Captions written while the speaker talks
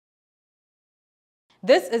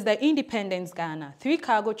This is the Independence Ghana. 3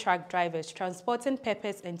 cargo truck drivers transporting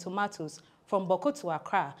peppers and tomatoes from Bawku to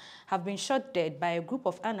Accra have been shot dead by a group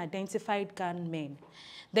of unidentified gunmen.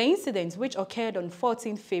 The incident, which occurred on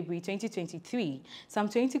 14 February 2023, some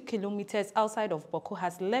 20 kilometers outside of Bawku,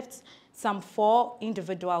 has left some 4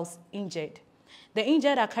 individuals injured. The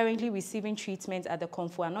injured are currently receiving treatment at the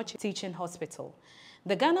Komfo Teaching Hospital.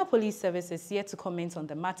 The Ghana Police Service is yet to comment on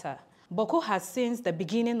the matter. Bawku has since the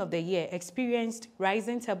beginning of the year experienced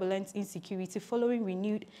rising turbulent insecurity following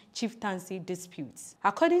renewed chieftaincy disputes.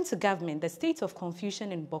 According to government, the state of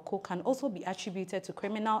confusion in Bawku can also be attributed to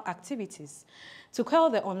criminal activities. To quell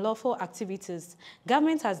the unlawful activities,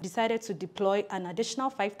 government has decided to deploy an additional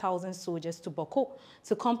 5,000 soldiers to Bawku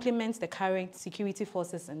to complement the current security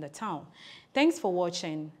forces in the town. Thanks for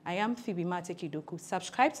watching. I am Phoebe Matekidoku.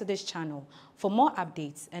 Subscribe to this channel for more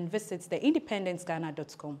updates and visit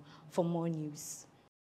theindependenceghana.com for more news.